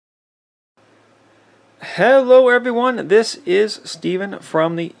Hello everyone, this is Steven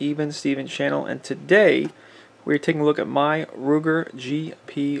from the Even Steven channel, and today we're taking a look at my Ruger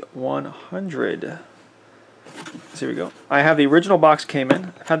GP100. So here we go. I have the original box came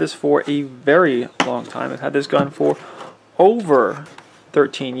in. I've had this for a very long time. I've had this gun for over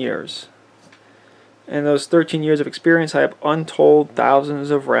 13 years. In those 13 years of experience, I have untold thousands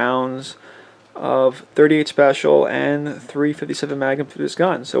of rounds of 38 Special and 357 Magnum through this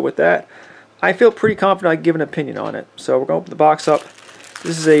gun. So with that, I feel pretty confident I can give an opinion on it. So we're going to open the box up.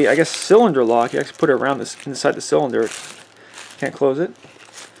 This is a, I guess, cylinder lock. You actually put it around this inside the cylinder. Can't close it.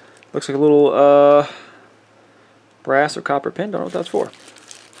 Looks like a little brass or copper pin. Don't know what that's for.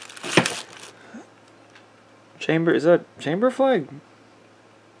 Chamber, is that a chamber flag?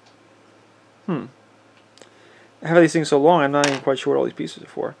 I have these things so long, I'm not even quite sure what all these pieces are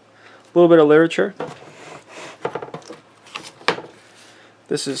for. A little bit of literature.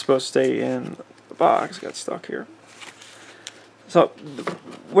 This is supposed to stay in the box. Got stuck here. So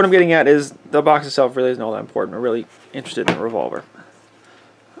what I'm getting at is the box itself really isn't all that important. I'm really interested in the revolver.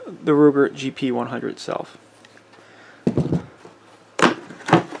 The Ruger GP100 itself.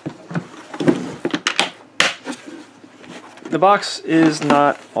 The box is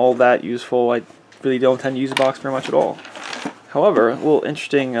not all that useful. I really don't tend to use the box very much at all. However, a little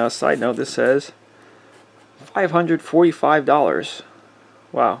interesting side note, this says $545.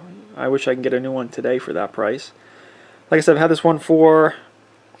 Wow, I wish I can get a new one today for that price. Like I said, I've had this one for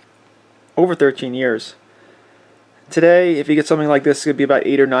over 13 years. Today, if you get something like this, it's going to be about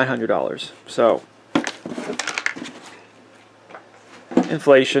 $800 or $900. So,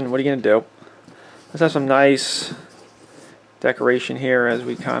 inflation, what are you going to do? Let's have some nice decoration here as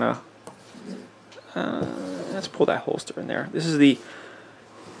we kind of... let's pull that holster in there. This is the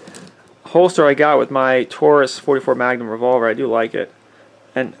holster I got with my Taurus 44 Magnum revolver. I do like it.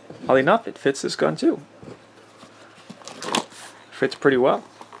 And oddly enough, it fits this gun too. Fits pretty well.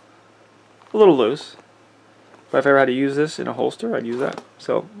 A little loose. But if I ever had to use this in a holster, I'd use that.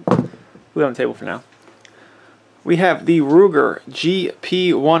 So, leave it on the table for now. We have the Ruger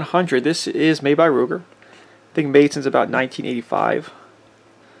GP100. This is made by Ruger. I think made since about 1985.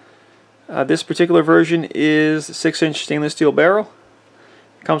 This particular version is 6-inch stainless steel barrel.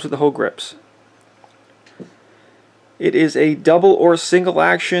 It comes with the whole grips. It is a double or single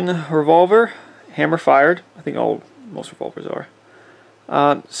action revolver, hammer fired. I think most revolvers are.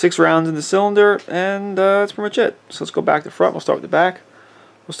 6 rounds in the cylinder, and that's pretty much it. So let's go back to front. We'll start with the back.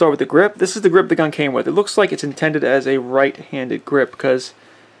 We'll start with the grip. This is the grip the gun came with. It looks like it's intended as a right-handed grip because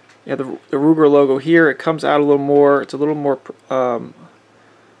you have the Ruger logo here. It comes out a little more. It's a little more.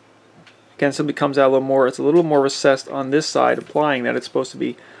 Again, simply comes out a little more. It's a little more recessed on this side, implying that it's supposed to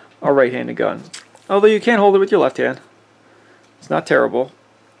be a right-handed gun. Although you can hold it with your left hand. It's not terrible,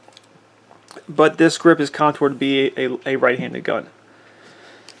 but this grip is contoured to be a right-handed gun.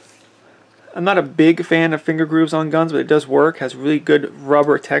 I'm not a big fan of finger grooves on guns, but it does work. Has really good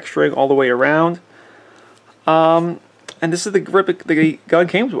rubber texturing all the way around. And this is the grip the gun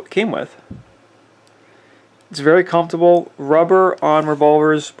came with. It's very comfortable. Rubber on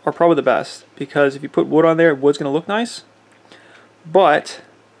revolvers are probably the best because if you put wood on there, wood's going to look nice, but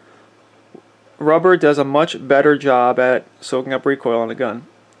rubber does a much better job at soaking up recoil on a gun.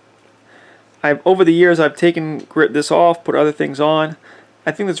 Over the years, I've taken this off, put other things on.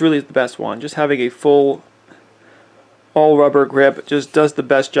 I think that's really the best one. Just having a full all rubber grip just does the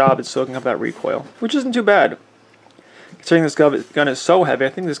best job at soaking up that recoil, which isn't too bad. Considering this gun is so heavy, I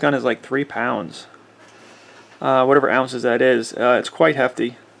think this gun is like 3 pounds. Whatever ounces that is. It's quite hefty.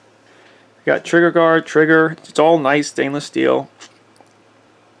 You got trigger guard, trigger. It's all nice stainless steel.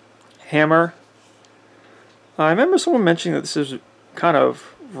 Hammer. I remember someone mentioning that this is kind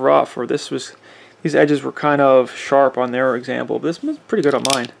of rough, or these edges were kind of sharp on their example. But this was pretty good on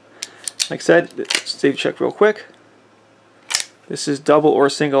mine. Like I said, save check real quick. This is double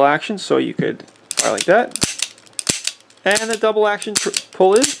or single action, so you could fire like that. And the double action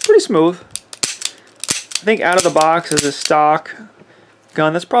pull is pretty smooth. I think out of the box as a stock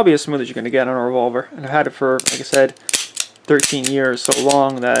gun, that's probably as smooth as you're going to get on a revolver. And I've had it for, like I said, 13 years, so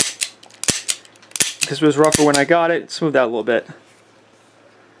long that this was rougher when I got it. It smoothed out a little bit.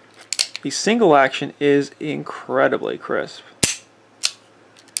 The single action is incredibly crisp.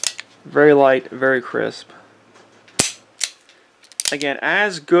 Very light, very crisp. Again,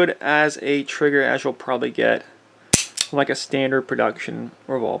 as good as a trigger as you'll probably get from like a standard production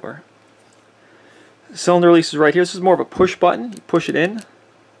revolver. The cylinder release is right here. This is more of a push button. You push it in,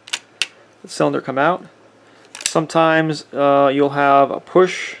 the cylinder come out. Sometimes you'll have a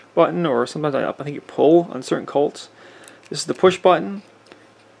push button, or sometimes I think you pull on certain Colts. This is the push button.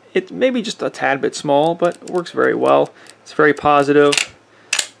 It may be just a tad bit small, but it works very well. It's very positive.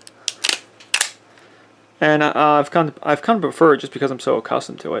 And I've come to prefer it just because I'm so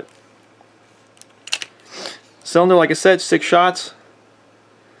accustomed to it. Cylinder, like I said, 6 shots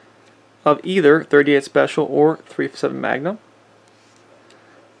of either 38 Special or 357 Magnum.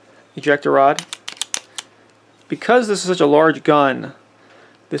 Ejector rod. Because this is such a large gun,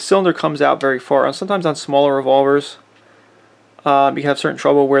 the cylinder comes out very far. Sometimes on smaller revolvers, you have certain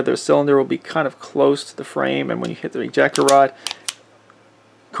trouble where the cylinder will be kind of close to the frame, and when you hit the ejector rod,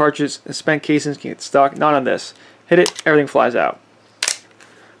 cartridges and spent casings can get stuck. Not on this. Hit it, everything flies out.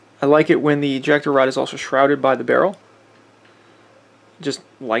 I like it when the ejector rod is also shrouded by the barrel. Just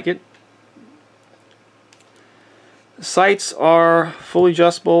like it. The sights are fully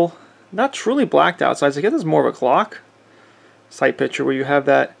adjustable. Not truly blacked out sights. I guess it's more of a clock sight picture where you have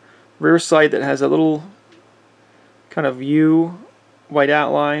that rear sight that has a little kind of U white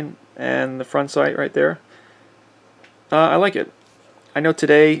outline and the front sight right there. I like it. I know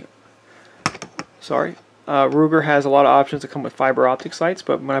today, Ruger has a lot of options that come with fiber optic sights,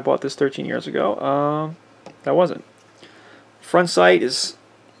 but when I bought this 13 years ago, that wasn't. Front sight is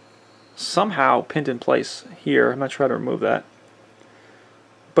somehow pinned in place here. I'm not sure how to remove that.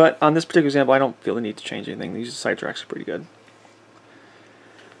 But on this particular example, I don't feel the need to change anything. These sights are actually pretty good.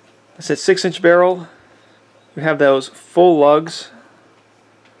 I said 6-inch barrel. You have those full lugs.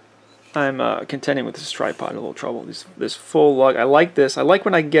 I'm contending with this tripod, a little trouble. This full lug, I like this. I like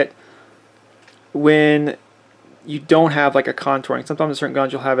when you don't have like a contouring. Sometimes in certain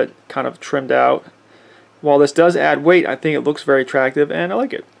guns you'll have it kind of trimmed out. While this does add weight, I think it looks very attractive and I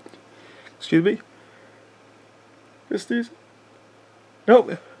like it. Excuse me. Just these.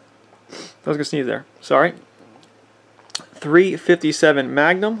 Nope. I was gonna sneeze there. Sorry. 357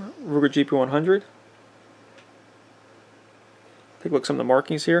 Magnum, Ruger GP100. Take a look at some of the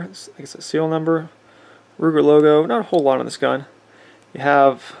markings here. I guess a serial number, Ruger logo. Not a whole lot on this gun. You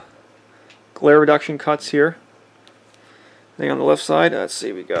have glare reduction cuts here. I think on the left side, let's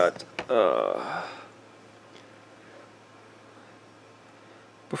see, we got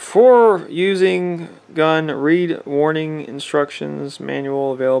before using gun, read warning instructions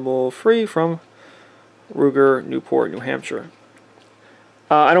manual available free from Ruger, Newport, New Hampshire.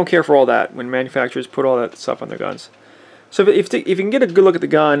 I don't care for all that when manufacturers put all that stuff on their guns. So if you can get a good look at the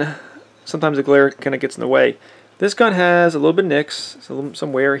gun, sometimes the glare kind of gets in the way. This gun has a little bit of nicks,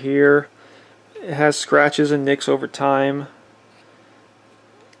 some wear here. It has scratches and nicks over time.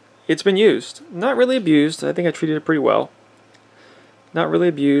 It's been used. Not really abused. I think I treated it pretty well. Not really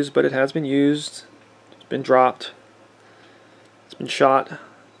abused, but it has been used. It's been dropped. It's been shot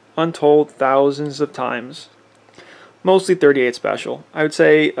untold thousands of times. Mostly 38 Special. I would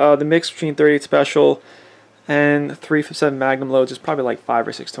say the mix between 38 Special and 357 Magnum loads is probably like 5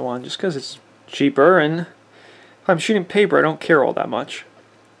 or 6 to 1, just because it's cheaper, and if I'm shooting paper I don't care all that much.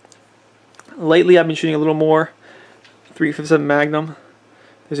 Lately I've been shooting a little more 357 Magnum.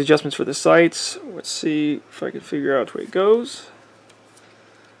 There's adjustments for the sights. Let's see if I can figure out where it goes.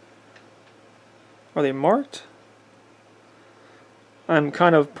 Are they marked? I'm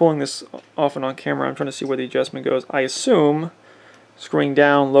kind of pulling this off and on camera. I'm trying to see where the adjustment goes. I assume screwing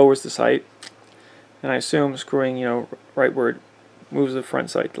down lowers the sight, and I assume screwing, right where it moves the front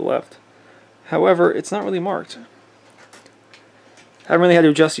sight to the left. However, it's not really marked. I haven't really had to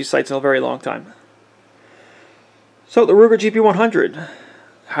adjust these sights in a very long time. So the Ruger GP100,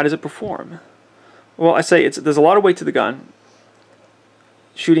 how does it perform? Well, I say there's a lot of weight to the gun.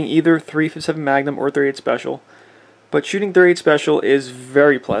 Shooting either 357 Magnum or 38 Special. But shooting 38 Special is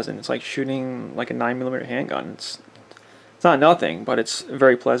very pleasant. It's like shooting like a 9mm handgun. It's not nothing, but it's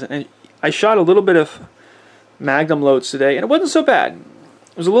very pleasant. And I shot a little bit of Magnum loads today, and it wasn't so bad.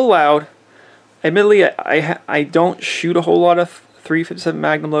 It was a little loud. Admittedly, I don't shoot a whole lot of 357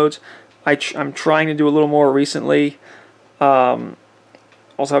 Magnum loads. I'm trying to do a little more recently. Also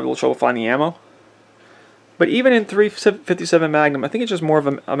have a little trouble finding ammo. But even in 357 Magnum, I think it's just more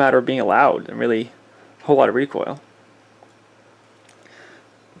of a matter of being loud than really a whole lot of recoil.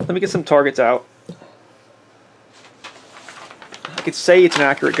 Let me get some targets out. I could say it's an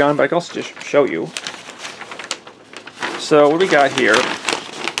accurate gun, but I can also just show you. So what do we got here?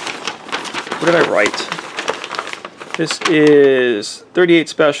 What did I write? This is 38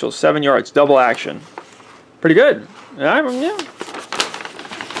 Special, 7 yards, double action. Pretty good. Yeah.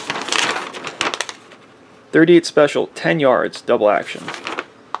 38 Special, 10 yards, double action.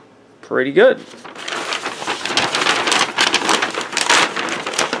 Pretty good.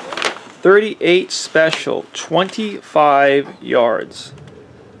 38 Special, 25 yards,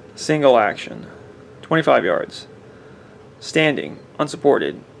 single action, 25 yards, standing,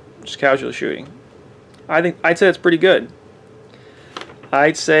 unsupported, just casual shooting. I'd say that's pretty good.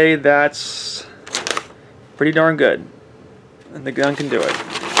 I'd say that's pretty darn good, and the gun can do it.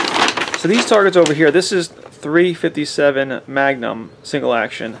 So these targets over here, this is 357 Magnum single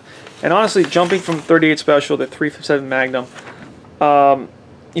action, and honestly, jumping from 38 Special to 357 Magnum,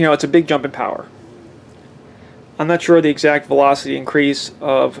 you know, it's a big jump in power. I'm not sure the exact velocity increase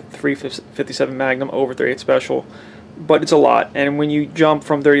of 357 Magnum over 38 Special, but it's a lot. And when you jump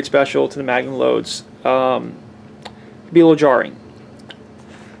from 38 Special to the Magnum loads, it can be a little jarring.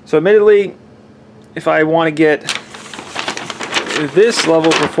 So admittedly, if I want to get this level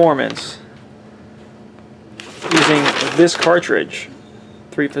of performance using this cartridge,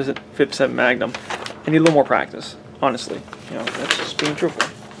 357 Magnum, I need a little more practice, honestly. You know, that's just being truthful.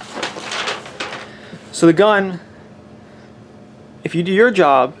 So the gun, if you do your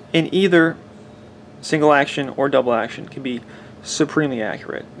job in either single action or double action, can be supremely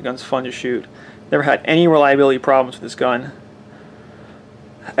accurate. The gun's fun to shoot. Never had any reliability problems with this gun.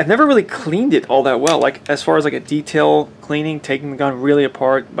 I've never really cleaned it all that well, like as far as like a detail cleaning, taking the gun really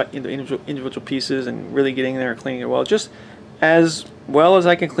apart but into individual pieces and really getting there and cleaning it well. Just as well as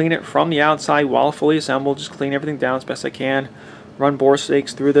I can clean it from the outside while fully assembled, just clean everything down as best I can. Run bore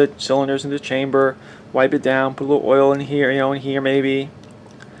stakes through the cylinders into the chamber, wipe it down, put a little oil in here, you know, in here maybe.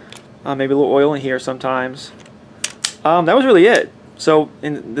 Maybe a little oil in here sometimes. That was really it. So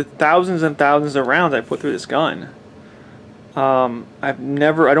in the thousands and thousands of rounds I put through this gun, I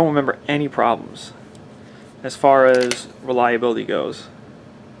don't remember any problems as far as reliability goes.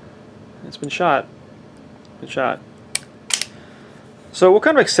 It's been shot. So what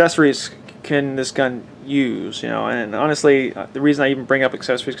kind of accessories can this gun use? You know, and honestly, the reason I even bring up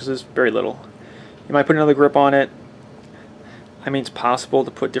accessories because there's very little. You might put another grip on it. I mean, it's possible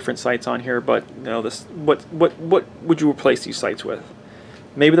to put different sights on here, but you know, what would you replace these sights with?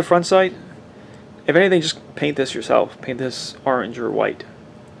 Maybe the front sight. If anything, just paint this yourself. Paint this orange or white.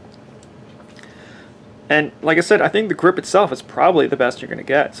 And like I said, I think the grip itself is probably the best you're going to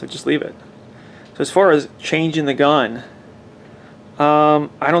get, so just leave it. So as far as changing the gun,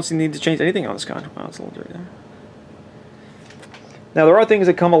 I don't see the need to change anything on this gun. Wow, it's a little dirty there. Now there are things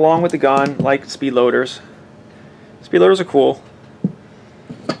that come along with the gun, like speed loaders. Speed loaders are cool.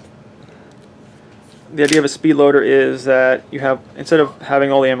 The idea of a speed loader is that you have, instead of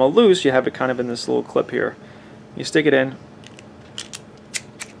having all the ammo loose, you have it kind of in this little clip here. You stick it in,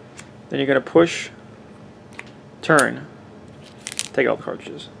 then you're going to push, turn, take out the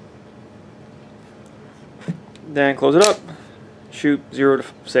cartridges. Then close it up, shoot 0 to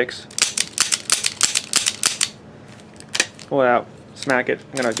 6. Pull it out, smack it.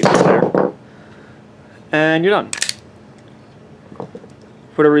 I'm going to get it there. And you're done.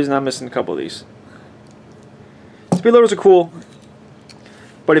 For whatever reason, I'm missing a couple of these. Speed loaders are cool,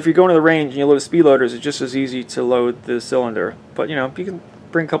 but if you're going to the range and you load the speed loaders, it's just as easy to load the cylinder. But you know, you can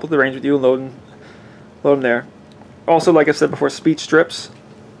bring a couple to the range with you and load them there. Also, like I said before, speed strips,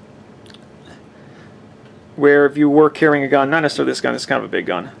 where if you were carrying a gun, not necessarily this gun, it's kind of a big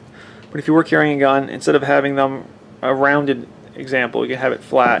gun, but if you were carrying a gun, instead of having them a rounded example, you can have it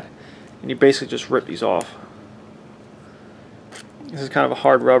flat, and you basically just rip these off. This is kind of a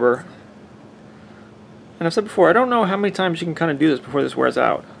hard rubber. And I've said before, I don't know how many times you can kind of do this before this wears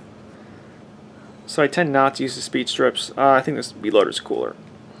out. So I tend not to use the speed strips. I think the speed loader is cooler.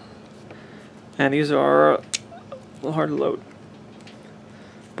 And these are a little hard to load.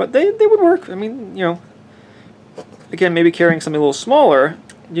 But they would work. I mean, you know, again, maybe carrying something a little smaller,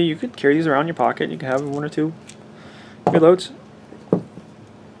 you could carry these around in your pocket. You could have 1 or 2 reloads.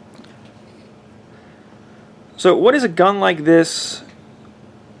 So what is a gun like this,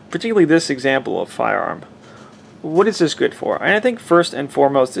 particularly this example of firearm, what is this good for? And I think first and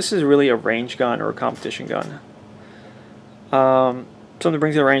foremost, this is really a range gun or a competition gun. Something to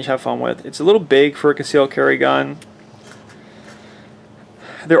bring to the range, have fun with. It's a little big for a concealed carry gun.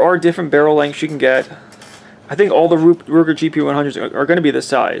 There are different barrel lengths you can get. I think all the Ruger GP100s are going to be this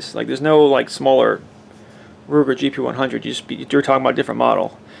size. Like, there's no like smaller Ruger GP100. You're talking about a different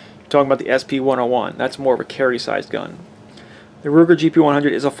model. You're talking about the SP101. That's more of a carry-sized gun. The Ruger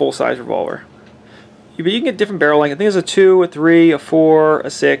GP100 is a full-size revolver. But you can get different barrel length. I think there's a 2, a 3, a 4, a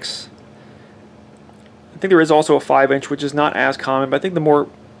 6. I think there is also a 5-inch, which is not as common, but I think the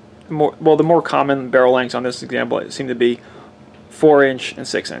more common barrel lengths on this example seem to be 4-inch and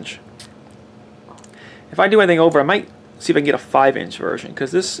 6-inch. If I do anything over, I might see if I can get a 5-inch version,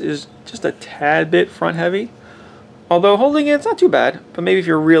 because this is just a tad bit front heavy. Although holding it, it's not too bad, but maybe if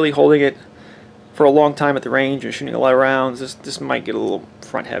you're really holding it for a long time at the range and shooting a lot of rounds, this might get a little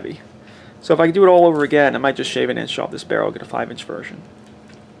front heavy. So if I could do it all over again, I might just shave an inch off this barrel, get a 5-inch version.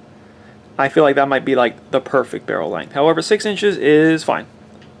 I feel like that might be like the perfect barrel length. However, 6 inches is fine.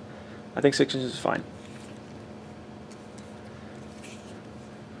 I think 6 inches is fine.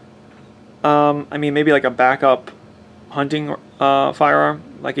 I mean, maybe like a backup hunting firearm.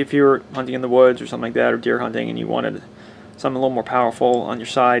 Like if you were hunting in the woods or something like that, or deer hunting, and you wanted something a little more powerful on your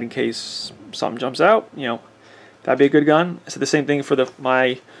side in case something jumps out, you know, that'd be a good gun. I said the same thing for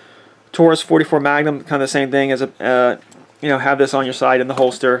my Taurus 44 Magnum, kind of the same thing as a, you know, have this on your side in the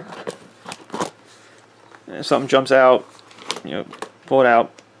holster. If something jumps out, you know, pull it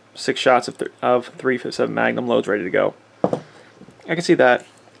out. 6 shots of 357 Magnum loads ready to go. I can see that.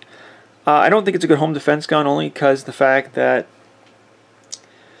 I don't think it's a good home defense gun, only because the fact that,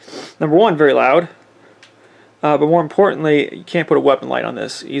 number one, very loud. But more importantly, you can't put a weapon light on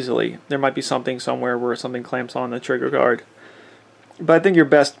this easily. There might be something somewhere where something clamps on the trigger guard. But I think your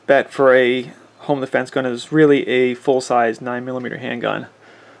best bet for a home defense gun is really a full-size 9mm handgun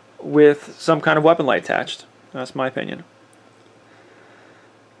with some kind of weapon light attached. That's my opinion.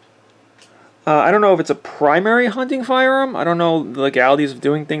 I don't know if it's a primary hunting firearm. I don't know the legalities of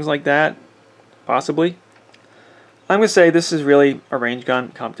doing things like that. Possibly. I'm going to say this is really a range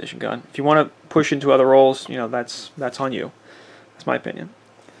gun, competition gun. If you want to push into other roles, you know, that's on you. That's my opinion.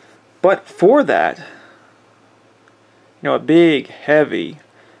 But for that, you know, a big, heavy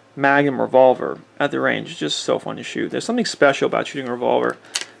Magnum revolver at the range is just so fun to shoot. There's something special about shooting a revolver.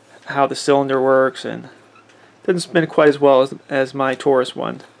 How the cylinder works, and it doesn't spin quite as well as my Taurus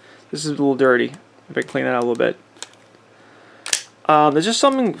one. This is a little dirty. If I clean that out a little bit. There's just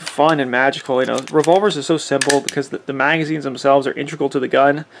something fun and magical. You know, revolvers are so simple because the magazines themselves are integral to the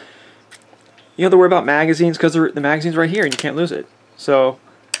gun. You don't have to worry about magazines because the magazine's right here and you can't lose it. So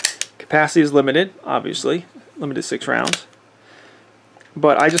capacity is limited, obviously, limited to 6 rounds.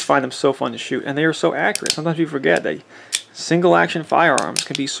 But I just find them so fun to shoot, and they are so accurate. Sometimes you forget that single action firearms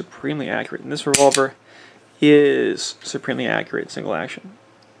can be supremely accurate, and this revolver is supremely accurate single action,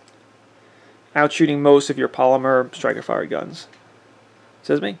 outshooting most of your polymer striker fire guns.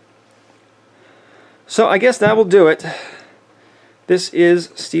 Says me. So I guess that will do it. This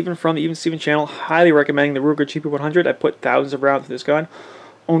is Steven from the Even Steven channel, highly recommending the Ruger GP100. I put thousands of rounds to this gun,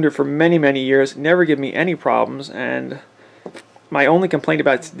 owned it for many, many years, never given me any problems, and my only complaint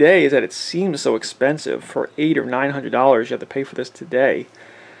about it today is that it seems so expensive. For $800 or $900 you have to pay for this today.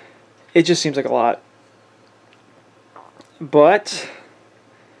 It just seems like a lot. But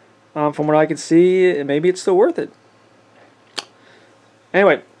from what I can see, maybe it's still worth it.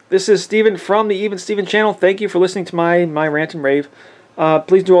 Anyway, this is Steven from the Even Steven channel. Thank you for listening to my rant and rave.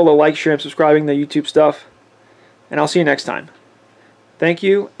 Please do all the like, share, and subscribing, the YouTube stuff. And I'll see you next time. Thank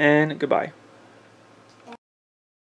you, and goodbye.